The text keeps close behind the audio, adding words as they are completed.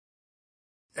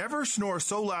Ever snore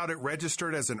so loud it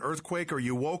registered as an earthquake, or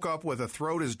you woke up with a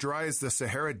throat as dry as the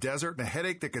Sahara Desert and a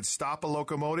headache that could stop a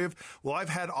locomotive? Well, I've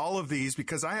had all of these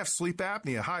because I have sleep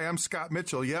apnea. Hi, I'm Scott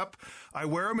Mitchell. Yep, I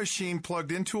wear a machine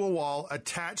plugged into a wall,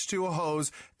 attached to a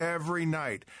hose every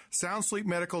night. Sound Sleep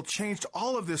Medical changed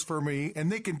all of this for me,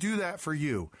 and they can do that for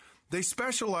you. They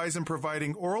specialize in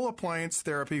providing oral appliance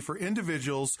therapy for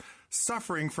individuals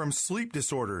suffering from sleep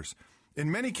disorders. In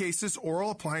many cases,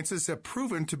 oral appliances have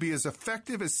proven to be as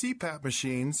effective as CPAP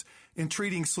machines in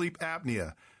treating sleep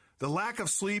apnea. The lack of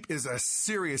sleep is a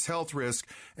serious health risk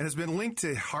and has been linked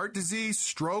to heart disease,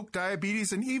 stroke,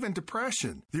 diabetes, and even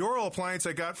depression. The oral appliance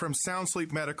I got from Sound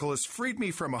Sleep Medical has freed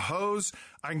me from a hose.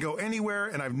 I can go anywhere,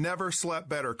 and I've never slept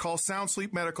better. Call Sound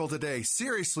Sleep Medical today.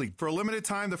 Seriously, for a limited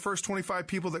time, the first 25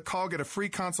 people that call get a free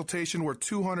consultation worth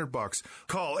 $200.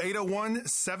 Call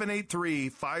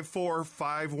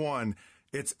 801-783-5451.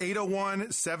 It's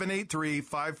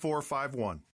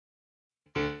 801-783-5451.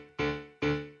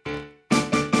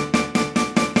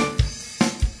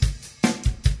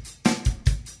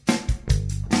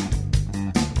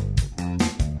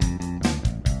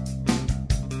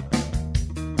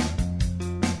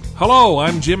 Hello,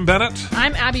 I'm Jim Bennett.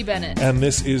 I'm Abby Bennett. And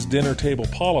this is Dinner Table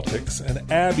Politics.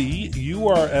 And Abby, you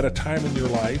are at a time in your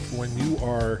life when you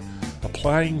are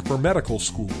applying for medical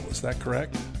school. Is that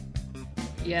correct?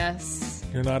 Yes.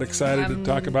 You're not excited to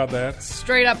talk about that?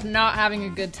 Straight up not having a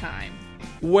good time.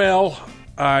 Well,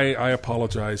 I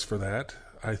apologize for that.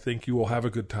 I think you will have a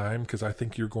good time because I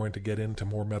think you're going to get into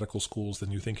more medical schools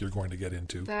than you think you're going to get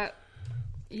into. That...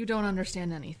 You don't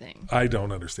understand anything. I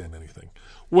don't understand anything.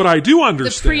 What I do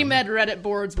understand... The pre-med Reddit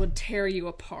boards would tear you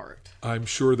apart. I'm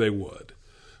sure they would.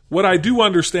 What I do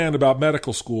understand about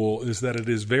medical school is that it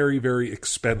is very, very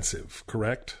expensive,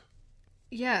 correct?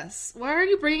 Yes. Why are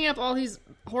you bringing up all these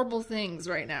horrible things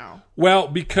right now? Well,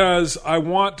 because I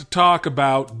want to talk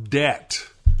about debt.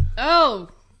 Oh,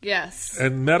 yes.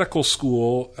 And medical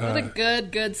school... What a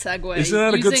good segue. Isn't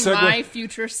that a good segue? Using my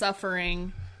future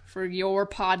suffering... for your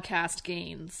podcast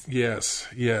gains. Yes.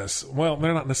 Well,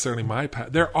 they're not necessarily my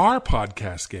there are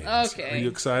podcast gains. Okay. Are you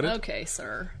excited? Okay,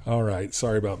 sir. All right.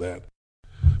 Sorry about that.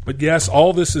 But yes,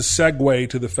 all this is segue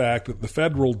to the fact that the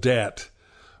federal debt,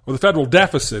 or the federal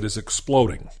deficit, is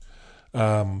exploding.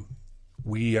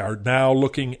 We are now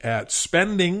looking at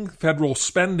spending. Federal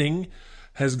spending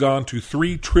has gone to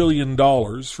 $3 trillion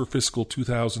for fiscal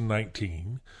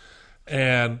 2019.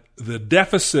 And the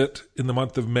deficit in the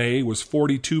month of May was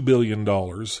 $42 billion.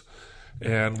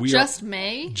 And we Just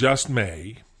May? Just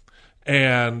May.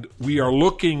 And we are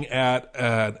looking at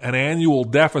an annual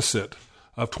deficit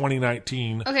of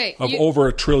 2019 of over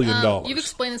 $1 trillion. You've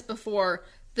explained this before,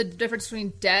 the difference between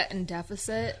debt and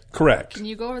deficit. Correct. Can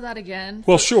you go over that again?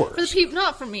 Well, sure. For the people,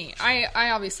 not for me.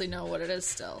 I obviously know what it is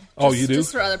still. You do?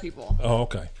 Just for other people. Oh,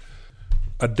 okay.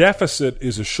 A deficit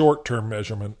is a short-term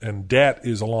measurement, and debt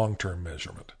is a long-term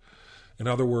measurement. In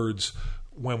other words,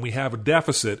 when we have a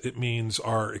deficit, it means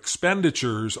our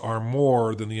expenditures are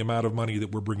more than the amount of money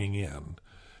that we're bringing in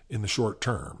the short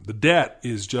term. The debt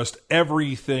is just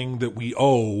everything that we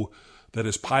owe that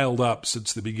has piled up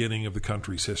since the beginning of the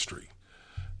country's history.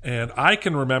 And I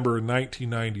can remember in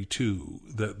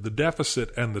 1992 that the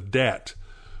deficit and the debt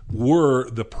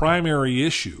were the primary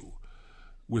issue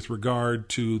with regard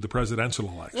to the presidential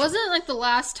election. Wasn't it like the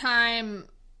last time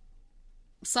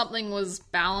something was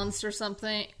balanced or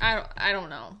something? I don't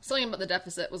know. Something about the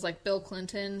deficit was like Bill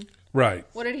Clinton. Right.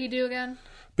 What did he do again?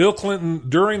 Bill Clinton,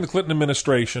 during the Clinton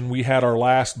administration, we had our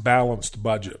last balanced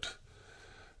budget.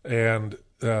 And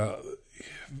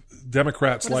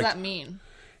Democrats What does that mean?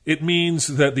 It means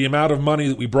that the amount of money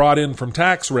that we brought in from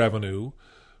tax revenue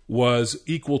was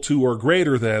equal to or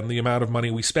greater than the amount of money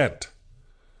we spent.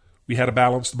 We had a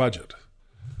balanced budget.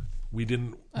 We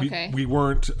didn't. Okay. We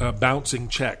weren't bouncing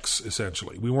checks.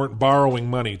 Essentially, we weren't borrowing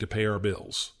money to pay our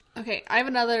bills. Okay, I have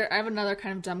another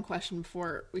kind of dumb question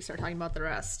before we start talking about the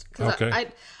rest. Okay. I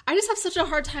just have such a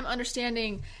hard time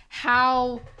understanding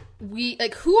how we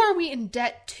who are we in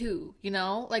debt to? You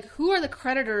know, who are the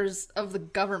creditors of the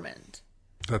government?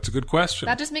 That's a good question.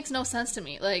 That just makes no sense to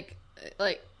me. Like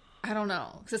I don't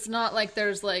know, because it's not like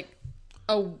there's a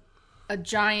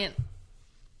giant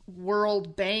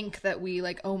World Bank that we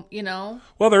owe, you know?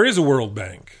 Well, there is a World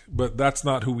Bank, but that's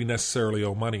not who we necessarily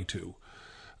owe money to.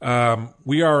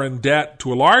 We are in debt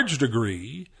to a large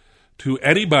degree to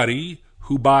anybody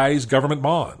who buys government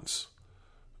bonds.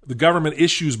 The government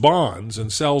issues bonds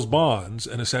and sells bonds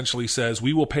and essentially says,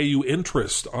 we will pay you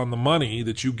interest on the money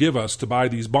that you give us to buy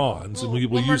these bonds, and we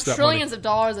will use that money. When we're trillions of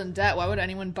dollars in debt, why would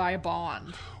anyone buy a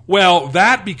bond? Well,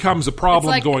 that becomes a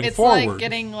problem going forward. It's like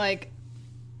getting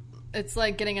it's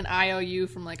like getting an IOU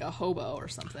from like a hobo or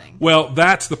something. Well,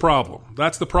 that's the problem.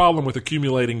 That's the problem with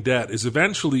accumulating debt is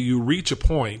eventually you reach a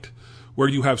point where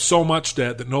you have so much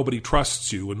debt that nobody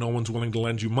trusts you and no one's willing to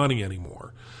lend you money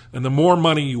anymore. And the more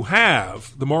money you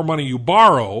have, the more money you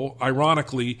borrow,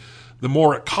 ironically, the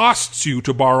more it costs you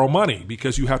to borrow money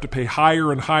because you have to pay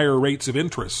higher and higher rates of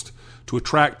interest to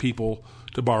attract people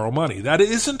to borrow money. That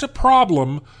isn't a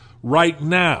problem right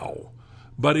now,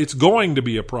 but it's going to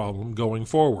be a problem going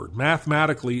forward.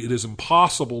 Mathematically, it is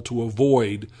impossible to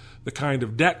avoid the kind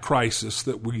of debt crisis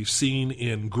that we've seen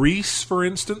in Greece, for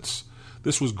instance.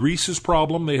 This was Greece's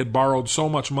problem. They had borrowed so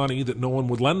much money that no one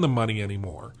would lend them money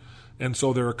anymore. And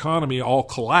so their economy all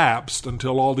collapsed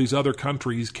until all these other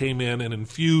countries came in and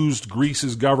infused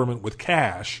Greece's government with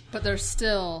cash. But they're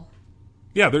still...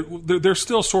 Yeah, they're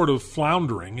still sort of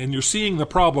floundering. And you're seeing the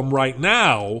problem right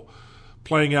now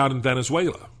playing out in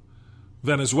Venezuela.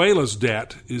 Venezuela's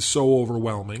debt is so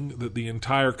overwhelming that the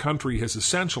entire country has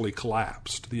essentially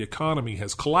collapsed. The economy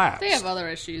has collapsed. They have other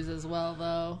issues as well,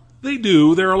 though. They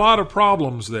do. There are a lot of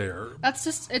problems there. That's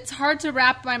just... It's hard to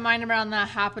wrap my mind around that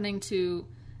happening to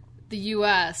the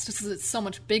U.S. just because it's so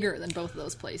much bigger than both of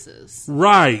those places.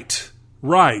 Right.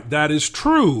 That is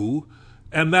true.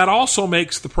 And that also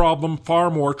makes the problem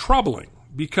far more troubling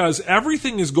because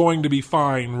everything is going to be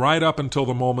fine right up until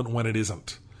the moment when it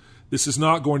isn't. This is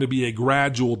not going to be a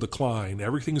gradual decline.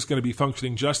 Everything is going to be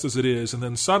functioning just as it is. And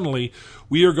then suddenly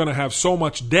we are going to have so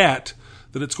much debt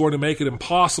that it's going to make it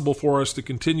impossible for us to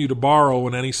continue to borrow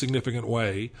in any significant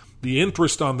way. The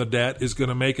interest on the debt is going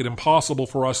to make it impossible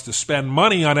for us to spend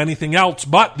money on anything else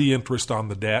but the interest on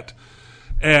the debt.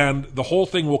 And the whole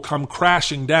thing will come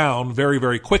crashing down very,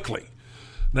 very quickly.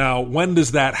 Now, when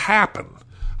does that happen?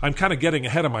 I'm kind of getting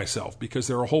ahead of myself because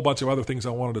there are a whole bunch of other things I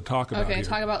wanted to talk about. Okay, here.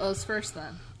 talk about those first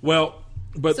then. Well,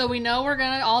 but... So we know we're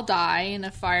going to all die in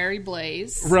a fiery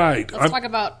blaze. Right. Let's talk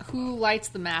about who lights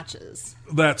the matches.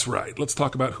 That's right. Let's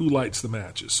talk about who lights the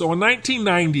matches. So in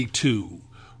 1992,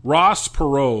 Ross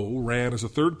Perot ran as a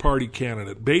third-party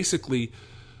candidate basically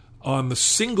on the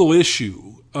single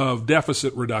issue of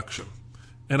deficit reduction.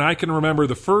 And I can remember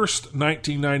the first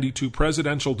 1992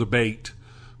 presidential debate,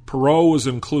 Perot was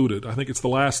included. I think it's the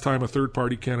last time a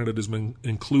third-party candidate has been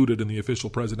included in the official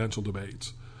presidential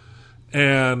debates.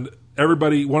 And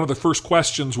everybody, one of the first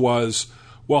questions was,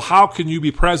 well, how can you be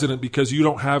president because you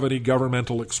don't have any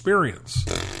governmental experience?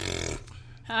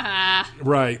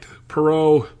 Right.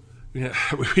 Perot, yeah,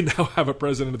 we now have a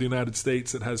president of the United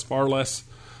States that had far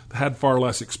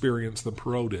less experience than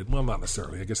Perot did. Well, not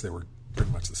necessarily. I guess they were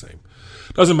pretty much the same.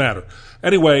 Doesn't matter.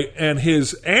 Anyway, and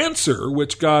his answer,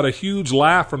 which got a huge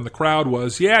laugh from the crowd,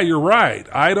 was, yeah, you're right.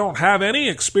 I don't have any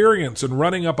experience in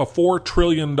running up a $4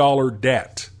 trillion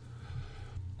debt.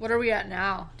 What are we at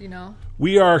now? Do you know?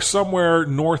 We are somewhere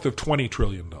north of $20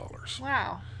 trillion.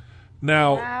 Wow.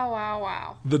 Now,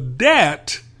 Wow. the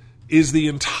debt is the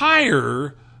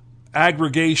entire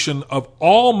aggregation of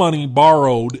all money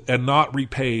borrowed and not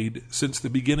repaid since the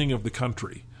beginning of the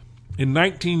country. In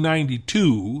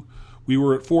 1992, we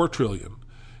were at $4 trillion.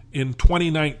 In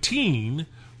 2019,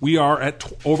 we are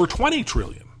at over $20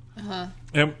 trillion.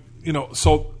 And,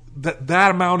 so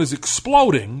that amount is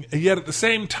exploding, and yet at the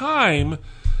same time,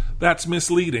 that's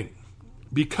misleading.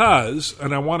 Because,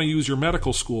 and I want to use your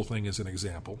medical school thing as an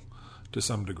example to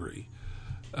some degree.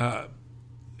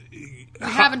 We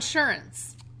have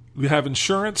insurance. We have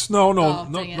insurance? No,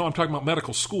 I'm talking about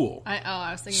medical school.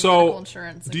 I was thinking medical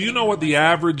insurance. Do you know what the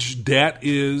average debt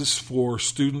is for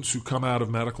students who come out of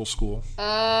medical school?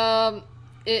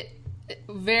 It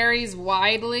varies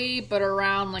widely, but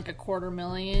around like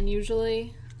 $250,000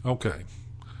 usually. Okay.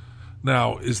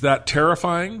 Now, is that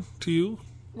terrifying to you?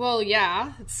 Well,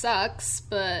 yeah, it sucks,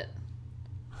 but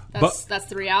that's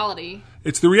the reality.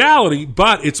 It's the reality,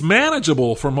 but it's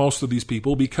manageable for most of these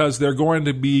people because they're going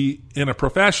to be in a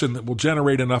profession that will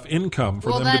generate enough income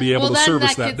for them to be able to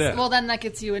service that debt. Well, then that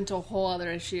gets you into a whole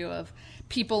other issue of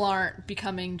people aren't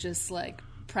becoming just like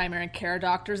primary care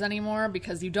doctors anymore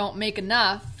because you don't make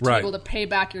enough to be able to pay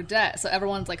back your debt. So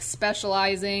everyone's like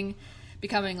specializing,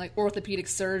 becoming like orthopedic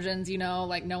surgeons,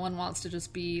 like no one wants to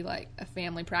just be like a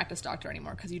family practice doctor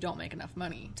anymore because you don't make enough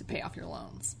money to pay off your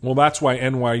loans. Well, that's why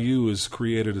NYU has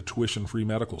created a tuition-free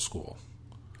medical school.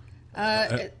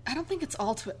 I don't think it's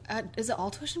all is it all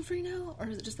tuition free now, or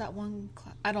is it just that one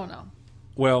class? I don't know.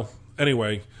 Well,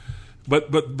 anyway,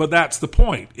 but that's the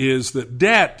point, is that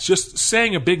debt, just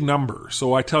saying a big number.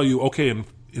 So I tell you, okay, in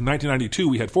 1992,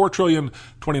 we had $4 trillion.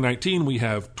 2019, we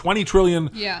have $20 trillion.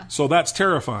 Yeah. So that's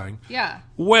terrifying. Yeah.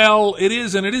 Well, it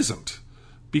is and it isn't.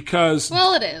 Because...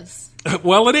 Well, it is.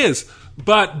 Well, it is.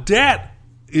 But debt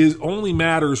only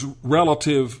matters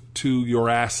relative to your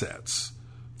assets.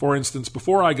 For instance,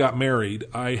 before I got married,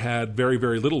 I had very,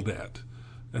 very little debt.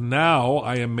 And now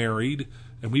I am married,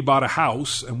 and we bought a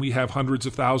house, and we have hundreds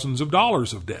of thousands of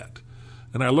dollars of debt.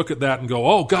 And I look at that and go,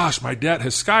 oh gosh, my debt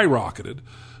has skyrocketed.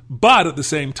 But at the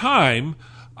same time,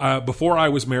 before I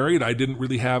was married, I didn't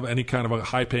really have any kind of a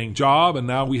high-paying job, and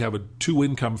now we have a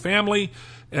 2-income family,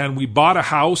 and we bought a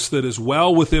house that is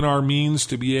well within our means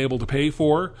to be able to pay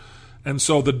for. And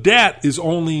so the debt is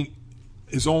only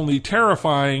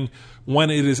terrifying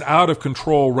when it is out of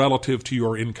control relative to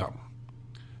your income.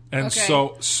 And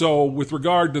so with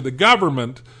regard to the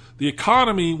government, the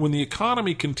economy, when the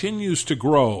economy continues to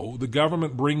grow, the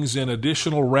government brings in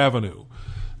additional revenue.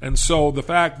 And so the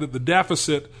fact that the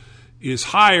deficit is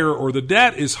higher or the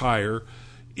debt is higher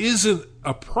isn't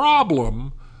a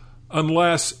problem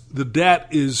unless the debt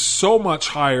is so much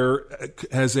higher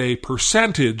as a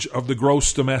percentage of the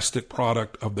gross domestic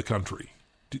product of of the country.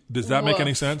 Does that make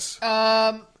any sense?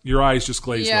 Your eyes just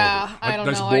glazed over. Yeah, I don't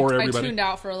know. I tuned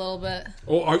out for a little bit.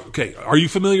 Oh, okay. Are you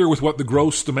familiar with what the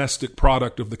gross domestic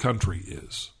product of the country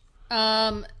is?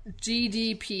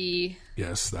 GDP.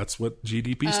 Yes, that's what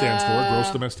GDP stands for,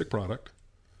 gross domestic product.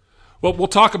 Well, we'll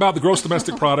talk about the gross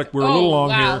domestic product. We're a little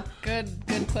long here. Good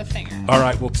cliffhanger. All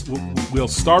right, we'll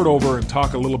start over and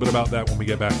talk a little bit about that when we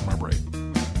get back from our break.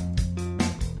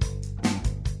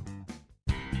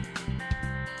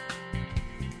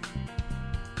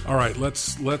 All right,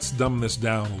 let's dumb this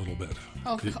down a little bit.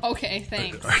 Okay,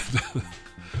 thanks.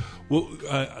 Well,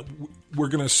 we're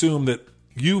going to assume that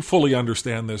you fully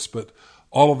understand this, but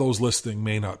all of those listening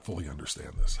may not fully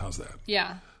understand this. How's that?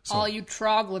 Yeah. So, all you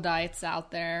troglodytes out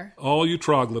there. All you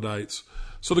troglodytes.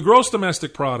 So the gross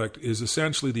domestic product is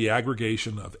essentially the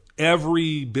aggregation of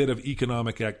every bit of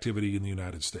economic activity in the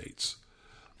United States.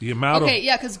 The amount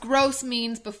because gross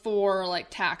means before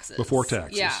taxes. Before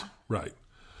taxes. Yeah. Right.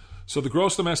 So the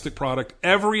gross domestic product,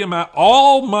 every amount,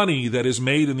 all money that is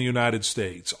made in the United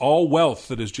States, all wealth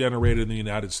that is generated in the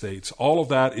United States, all of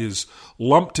that is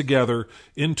lumped together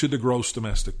into the gross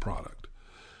domestic product.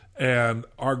 And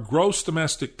our gross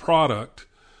domestic product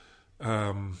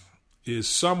is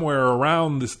somewhere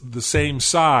around the same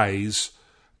size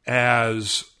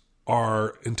as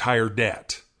our entire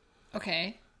debt.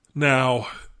 Okay. Now,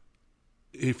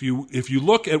 if you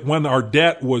look at when our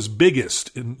debt was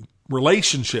biggest in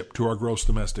relationship to our gross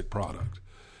domestic product,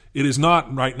 it is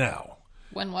not right now.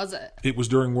 When was it? It was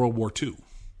during World War II.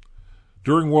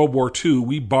 During World War II,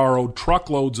 we borrowed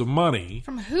truckloads of money.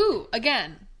 From who?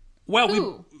 Again? Well,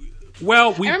 who?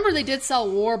 I remember they did sell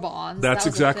war bonds. That's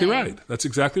exactly right. That's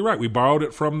exactly right. We borrowed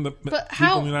it from the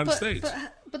people in the United States.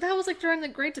 But that was during the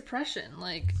Great Depression.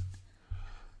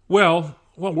 Well,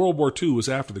 World War II was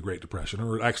after the Great Depression,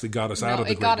 or it actually got us out of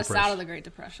the Great Depression. It got us out of the Great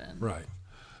Depression. Right.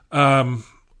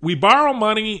 We borrow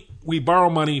money. We borrow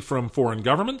money from foreign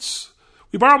governments.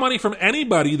 We borrow money from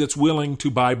anybody that's willing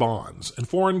to buy bonds, and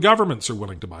foreign governments are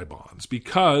willing to buy bonds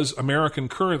because American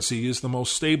currency is the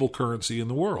most stable currency in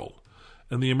the world,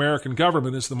 and the American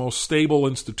government is the most stable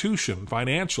institution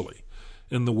financially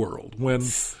in the world. When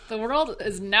the world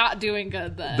is not doing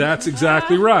good, then that's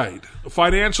exactly right.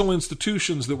 Financial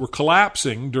institutions that were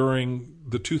collapsing during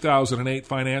the 2008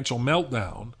 financial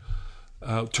meltdown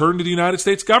turned to the United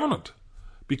States government,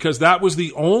 because that was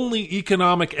the only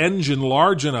economic engine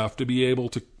large enough to be able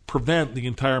to prevent the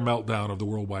entire meltdown of the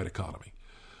worldwide economy.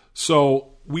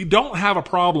 So we don't have a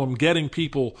problem getting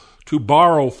people to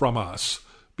borrow from us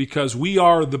because we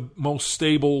are the most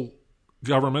stable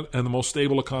government and the most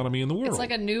stable economy in the world.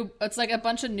 It's like a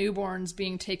bunch of newborns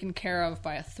being taken care of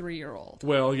by a 3-year-old.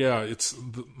 Well, yeah,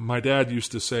 my dad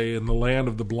used to say, in the land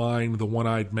of the blind, the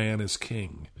one-eyed man is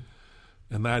king.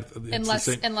 And that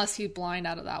unless he's blind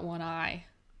out of that one eye.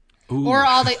 Ooh. Or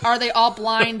are they all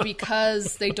blind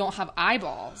because they don't have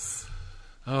eyeballs?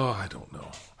 Oh, I don't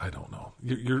know.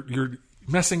 You're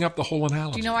messing up the whole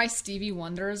analogy. Do you know why Stevie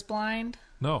Wonder is blind?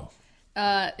 No.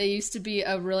 It used to be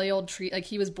a really old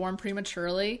he was born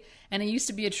prematurely, and it used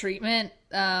to be a treatment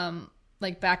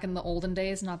back in the olden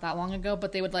days, not that long ago,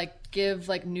 but they would give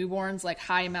newborns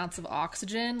high amounts of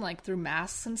oxygen through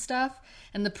masks and stuff,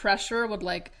 and the pressure would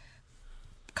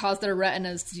cause their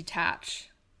retinas to detach.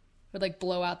 Would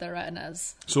blow out their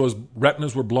retinas. So his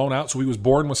retinas were blown out, so he was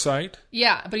born with sight?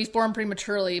 Yeah, but he's born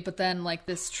prematurely, but then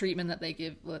this treatment that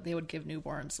they would give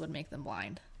newborns would make them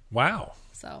blind. Wow.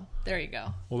 So there you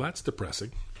go. Well, that's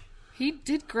depressing. He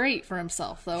did great for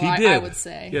himself, though, He did. I would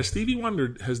say. Yeah, Stevie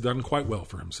Wonder has done quite well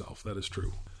for himself. That is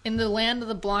true. In the land of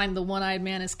the blind, the one-eyed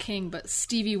man is king, but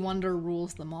Stevie Wonder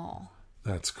rules them all.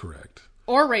 That's correct.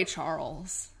 Or Ray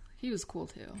Charles. He was cool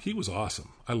too. He was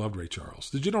awesome. I loved Ray Charles.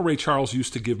 Did you know Ray Charles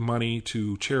used to give money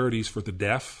to charities for the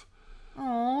deaf?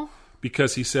 Oh.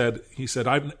 Because he said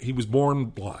he was born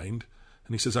blind,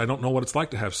 and he says, I don't know what it's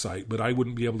like to have sight, but I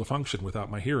wouldn't be able to function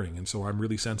without my hearing, and so I'm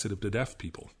really sensitive to deaf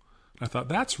people. I thought,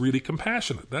 that's really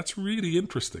compassionate. That's really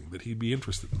interesting that he'd be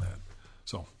interested in that.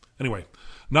 So, anyway,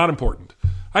 not important.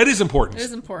 It is important. It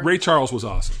is important. Ray Charles was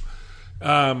awesome.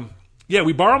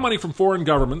 We borrow money from foreign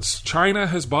governments. China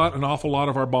has bought an awful lot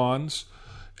of our bonds,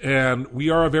 and we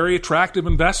are a very attractive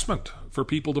investment for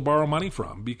people to borrow money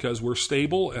from because we're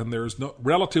stable and there's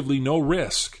relatively no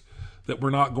risk that we're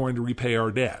not going to repay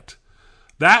our debt.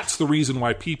 That's the reason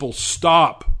why people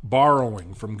stop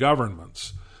borrowing from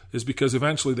governments, is because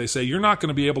eventually they say, you're not going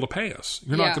to be able to pay us.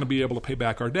 You're not going to be able to pay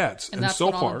back our debts. And that's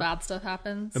when all the bad stuff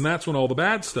happens. And that's when all the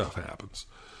bad stuff happens.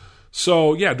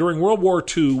 So, during World War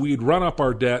II, we'd run up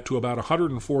our debt to about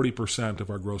 140% of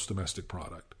our gross domestic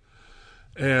product.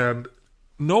 And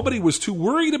nobody was too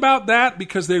worried about that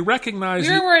because they recognized...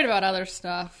 We were worried about other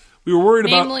stuff. We were worried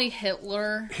Namely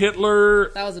Hitler.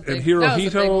 That was a big, and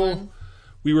Hirohito. One.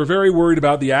 We were very worried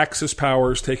about the Axis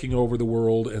powers taking over the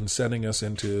world and sending us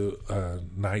into a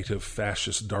night of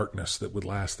fascist darkness that would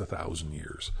last 1,000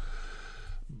 years.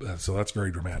 So that's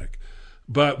very dramatic.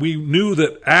 But we knew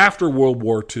that after World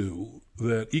War II,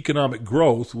 that economic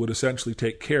growth would essentially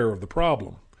take care of the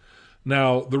problem.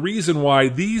 Now, the reason why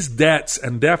these debts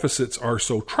and deficits are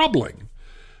so troubling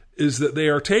is that they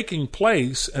are taking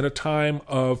place at a time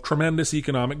of tremendous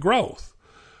economic growth.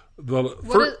 So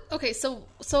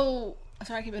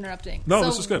sorry, I keep interrupting. No,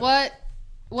 this is good. What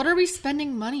are we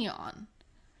spending money on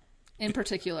in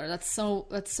particular? That's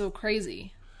so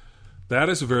crazy. That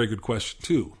is a very good question,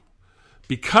 too.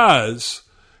 Because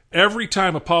every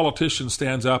time a politician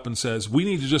stands up and says, we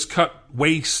need to just cut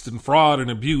waste and fraud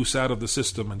and abuse out of the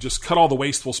system and just cut all the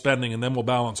wasteful spending and then we'll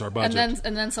balance our budget.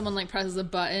 And then someone presses a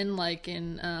button like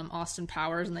in Austin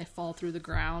Powers and they fall through the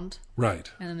ground. Right.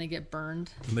 And then they get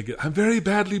burned. I'm very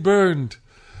badly burned.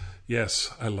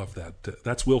 Yes, I love that.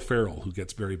 That's Will Ferrell who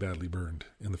gets very badly burned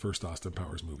in the first Austin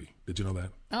Powers movie. Did you know that?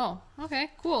 Oh, okay,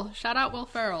 cool. Shout out Will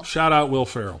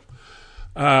Ferrell.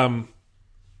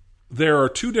 There are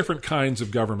two different kinds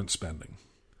of government spending.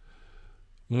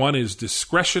 One is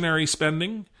discretionary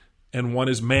spending, and one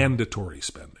is mandatory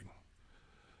spending.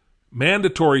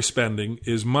 Mandatory spending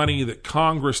is money that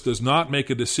Congress does not make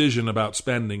a decision about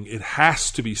spending. It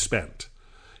has to be spent.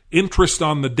 Interest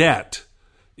on the debt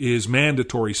is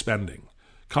mandatory spending.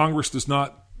 Congress does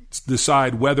not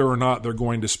decide whether or not they're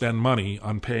going to spend money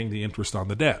on paying the interest on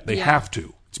the debt. They have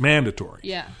to. It's mandatory.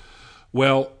 Yeah.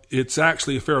 Well, it's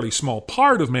actually a fairly small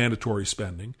part of mandatory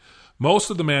spending. Most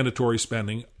of the mandatory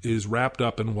spending is wrapped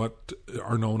up in what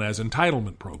are known as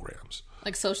entitlement programs.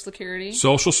 Like Social Security?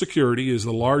 Social Security is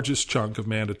the largest chunk of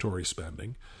mandatory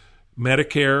spending.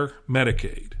 Medicare,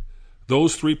 Medicaid.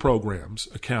 Those three programs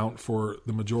account for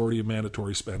the majority of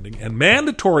mandatory spending. And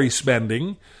mandatory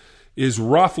spending is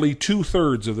roughly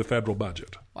 2/3 of the federal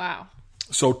budget. Wow.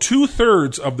 So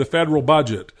 2/3 of the federal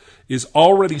budget is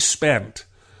already spent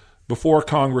before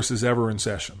Congress is ever in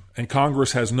session. And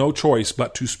Congress has no choice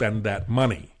but to spend that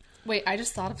money. Wait, I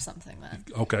just thought of something then.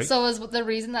 Okay. So is the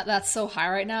reason that that's so high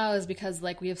right now is because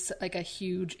we have a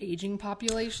huge aging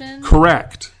population?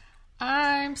 Correct.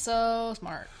 I'm so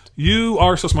smart. You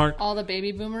are so smart. All the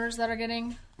baby boomers that are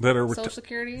getting Social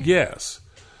Security? Yes.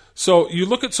 So you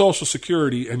look at Social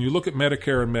Security and you look at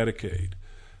Medicare and Medicaid,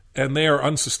 and they are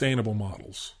unsustainable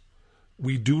models.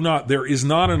 There is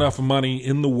not enough money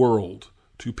in the world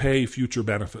to pay future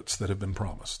benefits that have been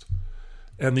promised.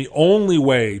 And the only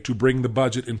way to bring the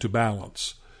budget into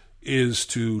balance is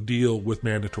to deal with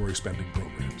mandatory spending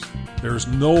programs. There's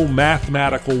no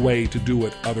mathematical way to do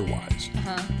it otherwise.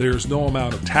 There's no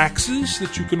amount of taxes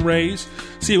that you can raise.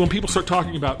 See, when people start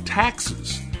talking about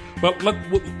taxes, well,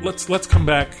 let's come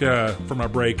back from our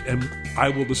break, and I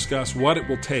will discuss what it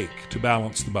will take to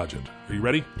balance the budget. Are you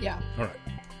ready? Yeah. All right.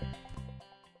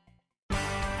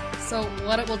 So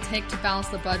what it will take to balance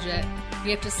the budget, we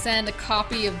have to send a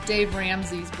copy of Dave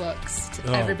Ramsey's books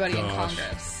to everybody in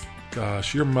Congress.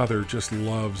 Gosh, your mother just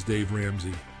loves Dave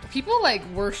Ramsey. People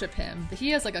worship him. He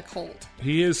has a cult.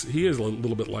 He is a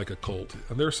little bit like a cult.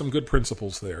 And there's some good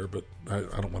principles there, but I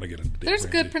don't want to get into Dave There's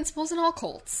Ramsey. good principles in all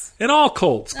cults. In all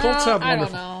cults. Cults have I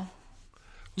wonderful... don't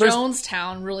know.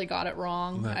 Jonestown really got it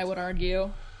wrong, I would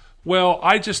argue. Well,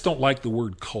 I just don't like the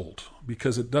word cult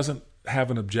because it doesn't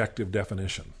have an objective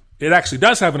definition. It actually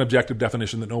does have an objective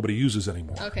definition that nobody uses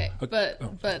anymore. Okay, but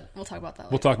we'll talk about that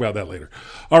later. We'll talk about that later.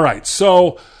 All right,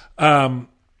 so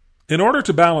in order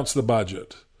to balance the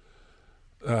budget...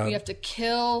 we have to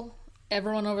kill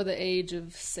everyone over the age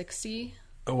of 60.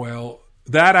 Well,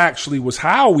 that actually was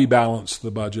how we balanced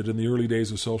the budget in the early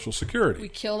days of Social Security. We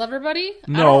killed everybody?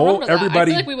 No, I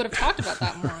everybody. feel like we would have talked about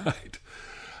that more.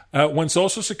 Right. When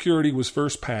Social Security was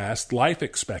first passed, life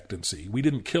expectancy, we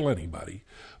didn't kill anybody,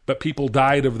 but people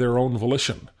died of their own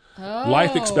volition. Oh.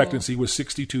 Life expectancy was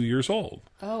 62 years old.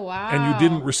 Oh, wow. And you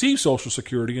didn't receive Social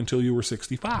Security until you were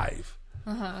 65.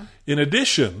 In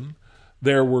addition,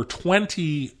 there were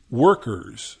 20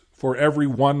 workers for every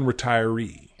one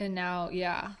retiree. And now,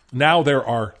 yeah. Now there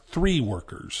are 3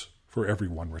 workers for every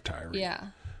one retiree. Yeah.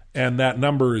 And that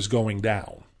number is going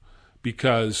down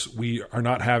because we are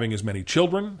not having as many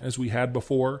children as we had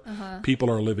before. People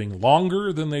are living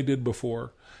longer than they did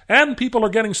before. And people are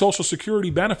getting Social Security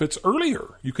benefits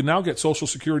earlier. You can now get Social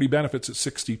Security benefits at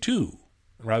 62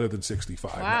 rather than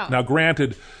 65. Wow. Now,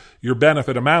 granted, your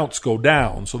benefit amounts go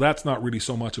down, so that's not really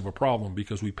so much of a problem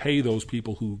because we pay those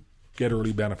people who get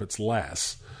early benefits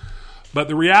less. But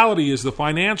the reality is the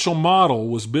financial model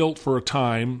was built for a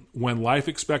time when life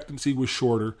expectancy was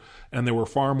shorter and there were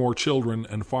far more children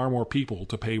and far more people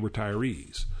to pay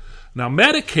retirees. Now,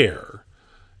 Medicare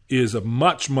is a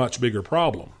much, much bigger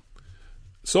problem.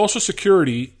 Social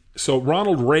Security, so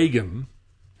Ronald Reagan,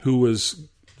 who was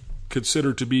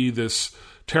considered to be this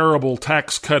terrible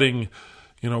tax-cutting,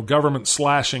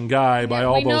 government-slashing guy by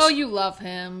all those... We know you love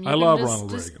him. I love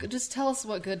Ronald Reagan. Just tell us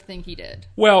what good thing he did.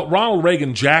 Well, Ronald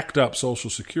Reagan jacked up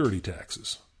Social Security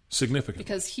taxes significantly.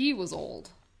 Because he was old.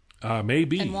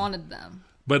 Maybe. And wanted them.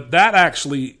 But that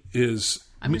actually is...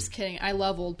 I'm just kidding. I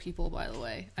love old people, by the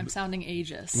way. I'm sounding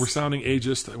ageist. We're sounding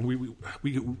ageist.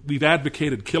 We've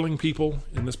advocated killing people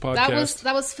in this podcast.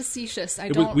 That was facetious.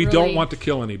 We don't want to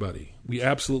kill anybody. We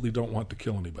absolutely don't want to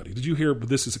kill anybody. Did you hear?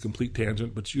 This is a complete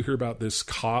tangent, but did you hear about this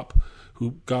cop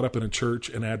who got up in a church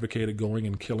and advocated going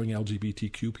and killing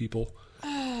LGBTQ people?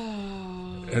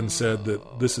 And said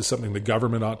that this is something the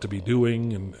government ought to be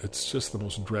doing, and it's just the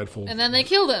most dreadful. And then they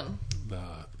killed him.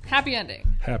 Happy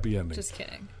ending. Happy ending. Just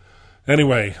kidding.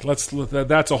 Anyway,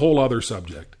 that's a whole other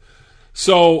subject.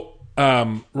 So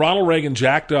Ronald Reagan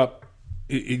jacked up.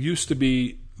 It used to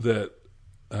be that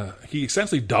he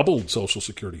essentially doubled Social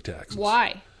Security taxes.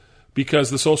 Why?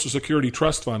 Because the Social Security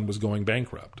Trust Fund was going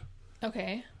bankrupt.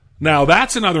 Okay. Now,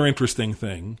 that's another interesting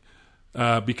thing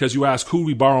because you ask who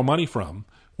we borrow money from.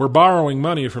 We're borrowing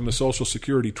money from the Social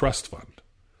Security Trust Fund.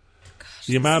 Gosh,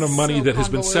 the amount of money that has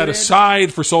been set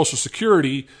aside for Social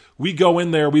Security, we go in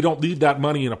there, we don't leave that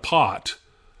money in a pot.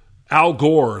 Al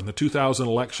Gore in the 2000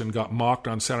 election got mocked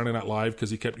on Saturday Night Live because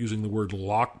he kept using the word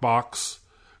lockbox.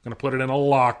 Going to put it in a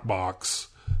lockbox.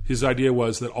 His idea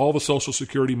was that all the Social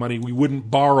Security money, we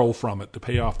wouldn't borrow from it to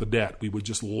pay off the debt. We would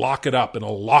just lock it up in a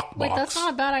lockbox. Wait, that's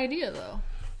not a bad idea, though.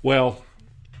 Well,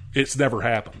 it's never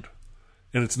happened.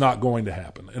 And it's not going to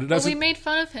happen. And it doesn't. Well, we made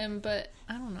fun of him, but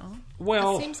I don't know.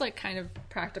 Well, it seems like kind of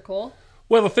practical.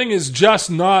 Well, the thing is, just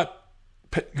not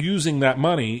using that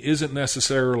money isn't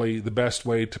necessarily the best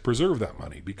way to preserve that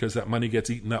money because that money gets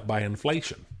eaten up by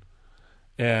inflation.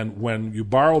 And when you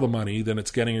borrow the money, then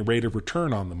it's getting a rate of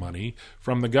return on the money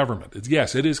from the government.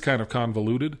 Yes, it is kind of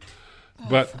convoluted,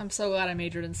 but I'm so glad I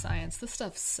majored in science. This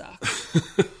stuff sucks.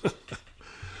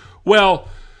 Well,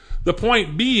 the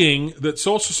point being that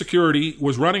Social Security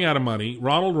was running out of money.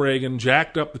 Ronald Reagan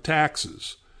jacked up the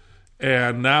taxes.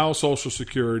 And now Social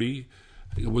Security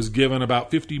was given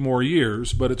about 50 more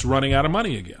years, but it's running out of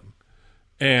money again.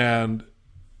 And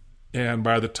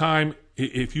by the time,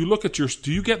 if you look at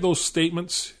do you get those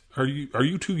statements? Are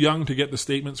you too young to get the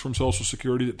statements from Social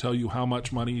Security that tell you how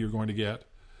much money you're going to get?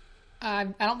 I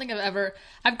don't think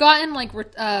I've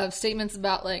gotten statements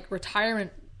about like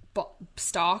retirement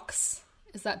stocks.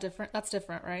 Is that different? That's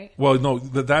different, right? Well, no,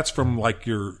 that's from like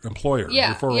your employer, your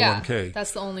 401k. Yeah,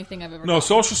 that's the only thing I've ever. No, gotten.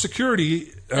 Social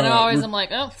Security. And I'm like,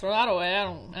 oh, throw that away. I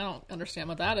don't understand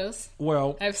what that is.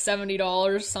 Well, I have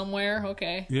 $70 somewhere.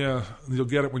 Okay. Yeah, you'll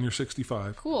get it when you're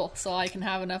 65. Cool. So I can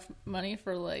have enough money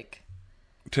for like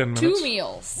 10 minutes, 2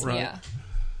 meals. Right. Yeah.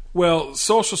 Well,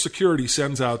 Social Security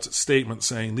sends out a statement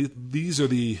saying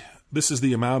this is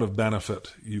the amount of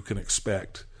benefit you can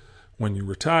expect when you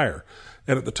retire.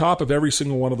 And at the top of every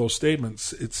single one of those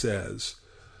statements, it says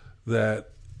that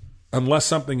unless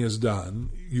something is done,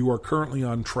 you are currently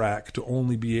on track to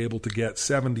only be able to get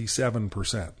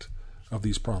 77% of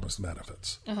these promised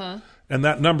benefits. Uh-huh. And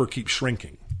that number keeps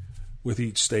shrinking with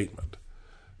each statement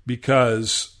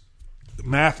because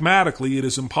mathematically it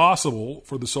is impossible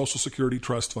for the Social Security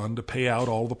Trust Fund to pay out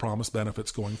all the promised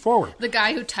benefits going forward. The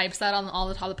guy who types that on all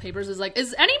the top of the papers is like,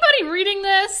 is anybody reading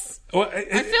this? Well,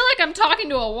 I feel like I'm talking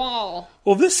to a wall.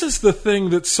 Well, this is the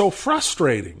thing that's so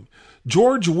frustrating.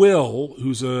 George Will,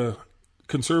 who's a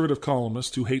conservative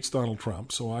columnist who hates Donald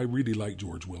Trump, so I really like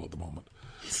George Will at the moment,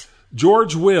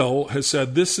 George Will has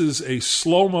said this is a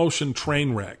slow motion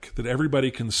train wreck that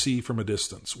everybody can see from a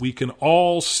distance. We can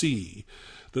all see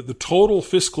that the total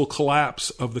fiscal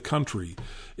collapse of the country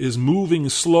is moving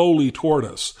slowly toward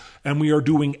us, and we are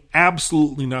doing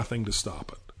absolutely nothing to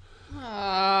stop it.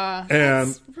 And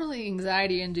that's really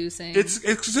anxiety-inducing.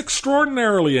 It's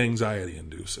extraordinarily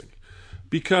anxiety-inducing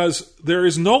because there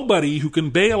is nobody who can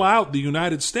bail out the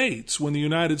United States when the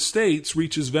United States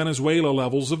reaches Venezuela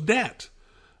levels of debt.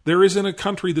 There isn't a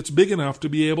country that's big enough to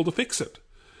be able to fix it.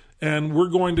 And we're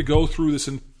going to go through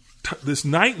this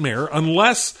nightmare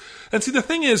unless... And see, the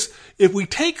thing is, if we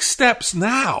take steps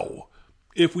now,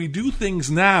 if we do things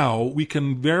now, we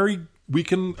can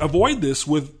avoid this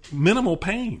with minimal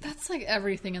pain. That's like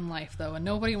everything in life, though, and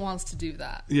nobody wants to do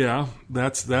that. Yeah,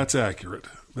 that's accurate.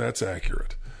 That's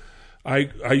accurate.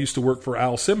 I used to work for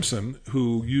Al Simpson,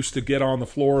 who used to get on the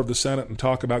floor of the Senate and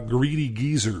talk about greedy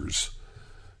geezers.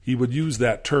 He would use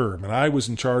that term, and I was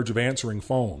in charge of answering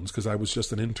phones because I was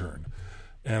just an intern.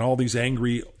 And all these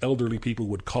angry elderly people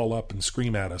would call up and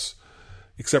scream at us,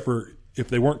 except for if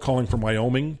they weren't calling from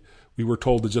Wyoming, we were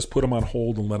told to just put them on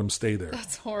hold and let them stay there.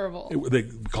 That's horrible. They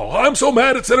call, I'm so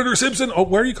mad at Senator Simpson. Oh,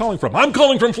 where are you calling from? I'm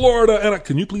calling from Florida. And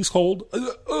can you please hold?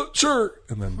 Sure.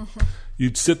 And then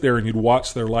you'd sit there and you'd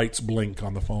watch their lights blink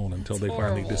on the phone until they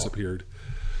finally disappeared.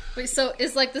 Wait, so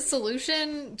is like the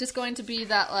solution just going to be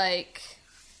that, like,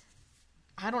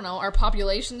 I don't know, our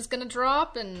population is going to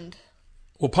drop and...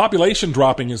 Well, population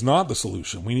dropping is not the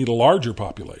solution. We need a larger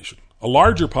population. A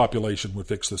larger population would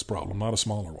fix this problem, not a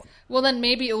smaller one. Well, then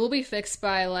maybe it will be fixed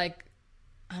by, like,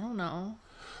 I don't know,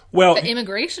 well,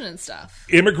 immigration and stuff.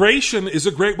 Immigration is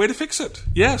a great way to fix it.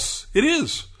 Yes, it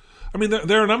is. I mean,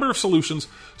 there are a number of solutions.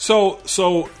 So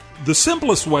the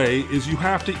simplest way is you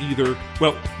have to either...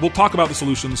 Well, we'll talk about the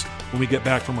solutions when we get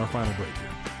back from our final break here.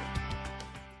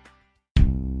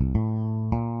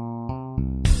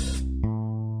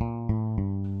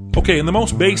 Okay, in the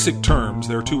most basic terms,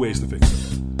 there are two ways to fix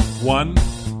it. One,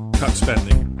 cut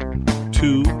spending.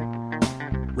 Two,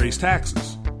 raise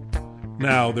taxes.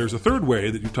 Now, there's a third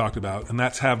way that you talked about, and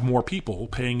that's have more people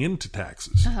paying into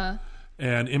taxes. Uh-huh.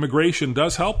 And immigration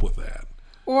does help with that.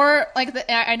 Or, like,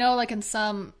 I know, like, in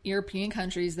some European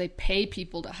countries, they pay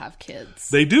people to have kids.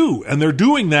 They do, and they're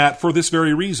doing that for this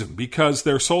very reason, because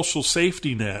their social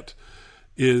safety net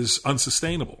is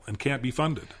unsustainable and can't be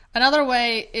funded. Another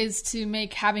way is to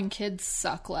make having kids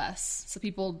suck less, so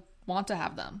people want to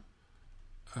have them.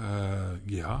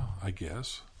 Yeah, I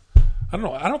guess. I don't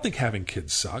know. I don't think having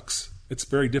kids sucks. It's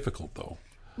very difficult, though.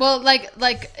 Well, like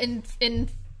in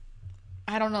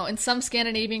I don't know, in some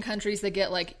Scandinavian countries, they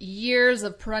get, like, years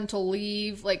of parental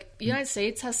leave. Like, the United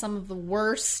States has some of the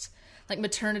worst, like,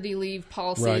 maternity leave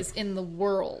policies in the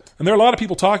world. And there are a lot of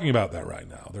people talking about that right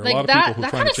now. There are a lot of people who are trying to change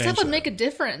that. That kind of stuff would make a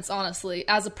difference, honestly,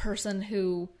 as a person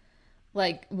who,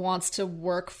 like, wants to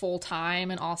work full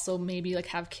time and also maybe, like,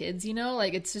 have kids, you know?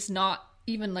 Like, it's just not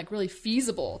even, like, really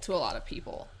feasible to a lot of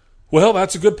people. Well,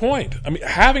 that's a good point. I mean,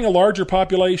 having a larger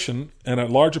population and a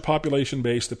larger population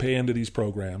base to pay into these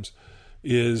programs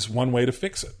is one way to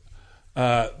fix it.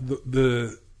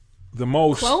 The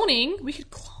most cloning, we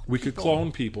could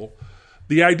clone people.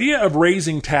 The idea of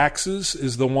raising taxes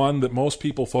is the one that most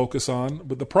people focus on,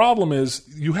 but the problem is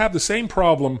you have the same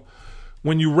problem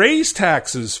when you raise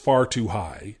taxes far too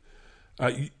high.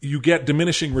 You get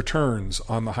diminishing returns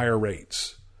on the higher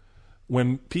rates.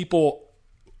 When people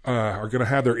are going to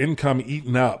have their income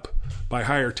eaten up by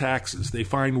higher taxes, they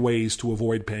find ways to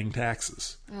avoid paying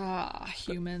taxes.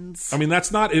 Humans. I mean,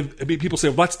 that's not... people say,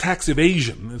 well, that's tax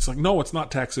evasion. It's like, no, it's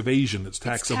not tax evasion. It's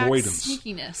tax avoidance.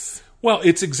 Sneakiness. Well,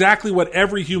 it's exactly what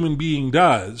every human being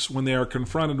does when they are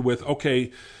confronted with,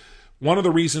 okay, one of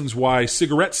the reasons why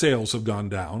cigarette sales have gone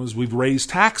down is we've raised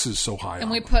taxes so high.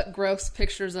 And we put gross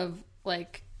pictures of,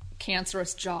 like,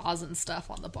 cancerous jaws and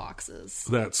stuff on the boxes.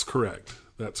 That's correct.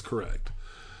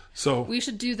 So we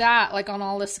should do that, like, on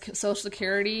all the Social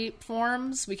Security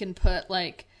forms. We can put,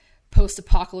 like,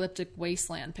 post-apocalyptic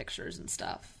wasteland pictures and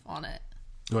stuff on it.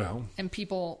 Well, and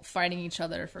people fighting each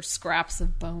other for scraps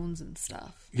of bones and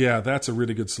stuff. Yeah, that's a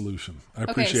really good solution. I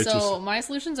appreciate you. Okay, so my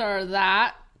solutions are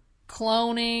that,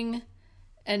 cloning,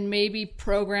 and maybe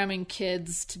programming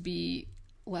kids to be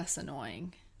less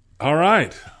annoying. All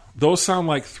right. Those sound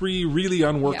like three really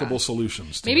unworkable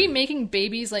solutions. Maybe making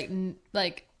babies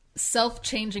like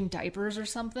self-changing diapers or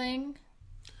something.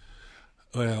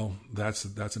 Well, that's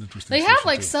an interesting. They have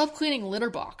like self-cleaning litter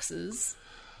boxes.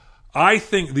 I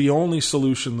think the only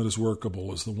solution that is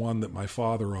workable is the one that my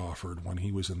father offered when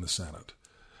he was in the Senate.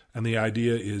 And the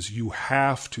idea is you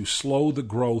have to slow the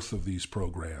growth of these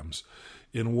programs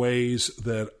in ways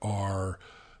that are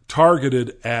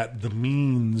targeted at the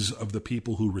means of the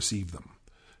people who receive them.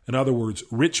 In other words,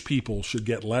 rich people should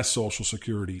get less Social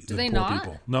Security than they poor not?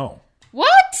 people. No.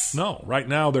 What? No. Right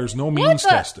now, there's no means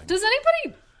testing. Does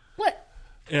anybody... What?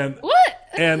 And what?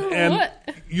 And what?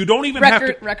 You don't even have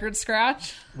to... Record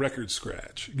scratch? Record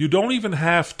scratch. You don't even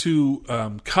have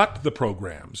to cut the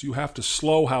programs. You have to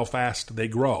slow how fast they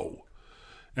grow.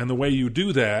 And the way you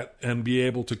do that and be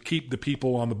able to keep the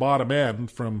people on the bottom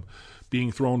end from being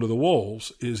thrown to the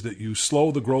wolves is that you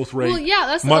slow the growth rate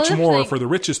that's much more for the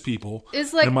richest people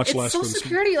and much less for the Social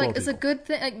Security poor is a good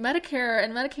thing. Like Medicare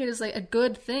and Medicaid is like a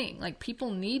good thing. Like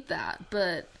people need that,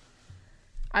 but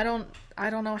I don't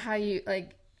know how you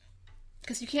like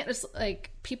because you can't just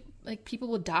people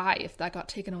would die if that got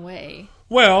taken away.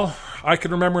 Well, I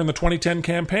can remember in the 2010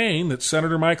 campaign that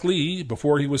Senator Mike Lee,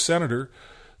 before he was senator,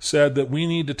 said that we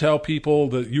need to tell people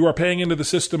that you are paying into the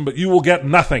system, but you will get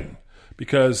nothing.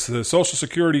 Because the Social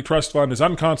Security Trust Fund is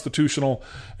unconstitutional,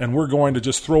 and we're going to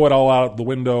just throw it all out the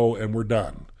window, and we're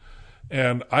done.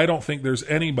 And I don't think there's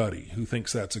anybody who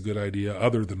thinks that's a good idea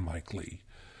other than Mike Lee,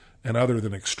 and other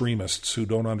than extremists who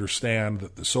don't understand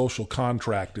that the social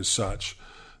contract is such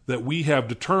that we have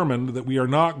determined that we are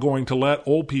not going to let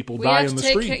old people die in the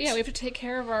streets. We have to take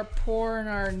care of our poor and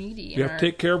our needy. We have to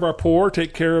take care of our poor,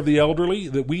 take care of the elderly.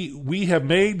 That we have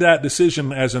made that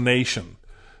decision as a nation,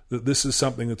 that this is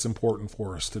something that's important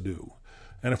for us to do.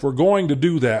 And if we're going to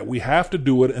do that, we have to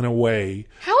do it in a way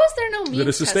How is there no means that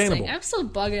is sustainable. Testing? I'm still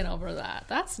bugging over that.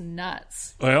 That's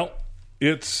nuts. Well,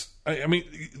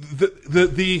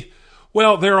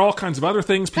 well, there are all kinds of other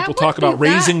things. People talk about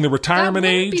raising the retirement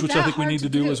age, which I think we need to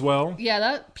do as well.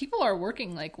 Yeah, people are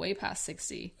working like way past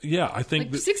 60. Yeah, I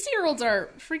think 60-year-olds are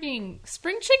freaking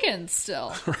spring chickens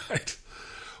still. Right.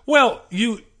 Well,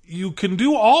 you can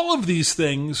do all of these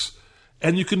things,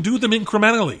 and you can do them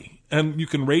incrementally, and you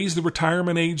can raise the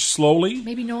retirement age slowly.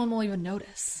 Maybe no one will even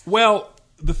notice. Well,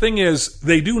 the thing is,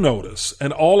 they do notice,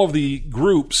 and all of the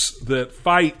groups that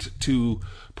fight to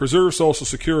preserve Social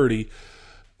Security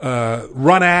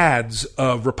run ads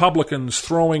of Republicans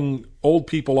throwing old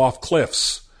people off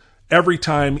cliffs every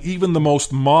time even the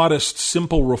most modest,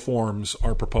 simple reforms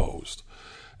are proposed.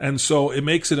 And so it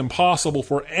makes it impossible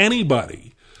for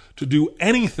anybody to do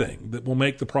anything that will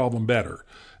make the problem better.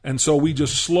 And so we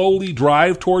just slowly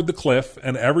drive toward the cliff,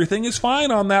 and everything is fine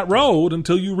on that road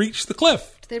until you reach the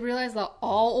cliff. Do they realize that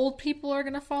all old people are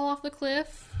going to fall off the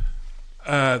cliff?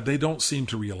 They don't seem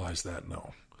to realize that,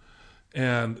 no.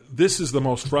 And this is the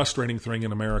most frustrating thing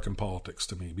in American politics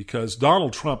to me, because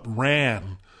Donald Trump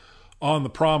ran on the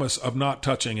promise of not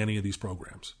touching any of these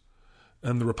programs.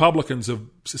 And the Republicans have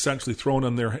essentially thrown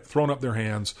up their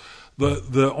hands.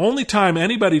 The only time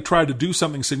anybody tried to do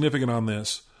something significant on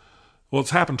this, well,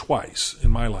 it's happened twice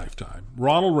in my lifetime.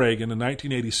 Ronald Reagan in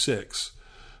 1986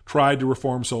 tried to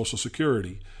reform Social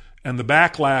Security, and the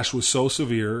backlash was so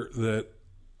severe that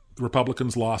the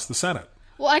Republicans lost the Senate.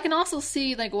 Well, I can also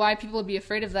see why people would be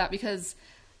afraid of that, because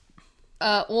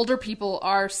older people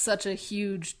are such a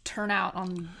huge turnout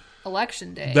on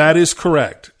Election Day. That is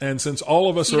correct. And since all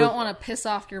of us you don't want to piss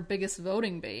off your biggest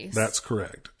voting base. That's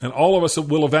correct. And all of us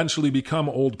will eventually become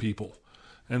old people.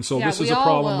 And so this is a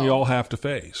problem we all have to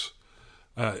face.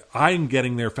 I'm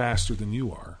getting there faster than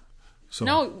you are. So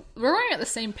no, we're going at the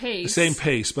same pace. Same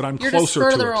pace, but I'm You're closer to it.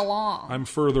 You're just further along. I'm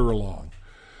further along.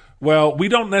 Well, we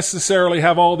don't necessarily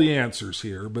have all the answers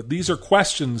here, but these are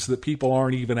questions that people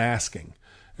aren't even asking.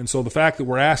 And so the fact that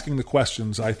we're asking the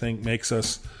questions, I think, makes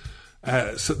us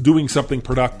doing something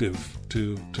productive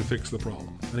to fix the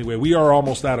problem. Anyway, we are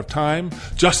almost out of time,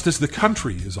 just as the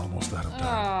country is almost out of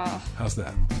time. How's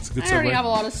that? That's a good I already have a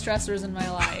lot of stressors in my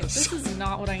life. This is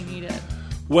not what I needed.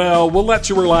 Well, we'll let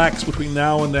you relax between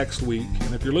now and next week.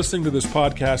 And if you're listening to this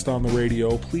podcast on the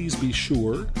radio, please be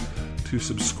sure to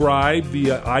subscribe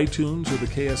via iTunes or the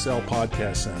KSL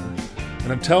Podcast Center.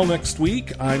 And until next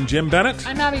week, I'm Jim Bennett.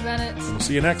 I'm Abby Bennett. We'll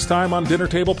see you next time on Dinner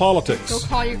Table Politics. Go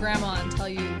call your grandma and tell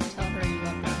her you love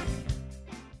her.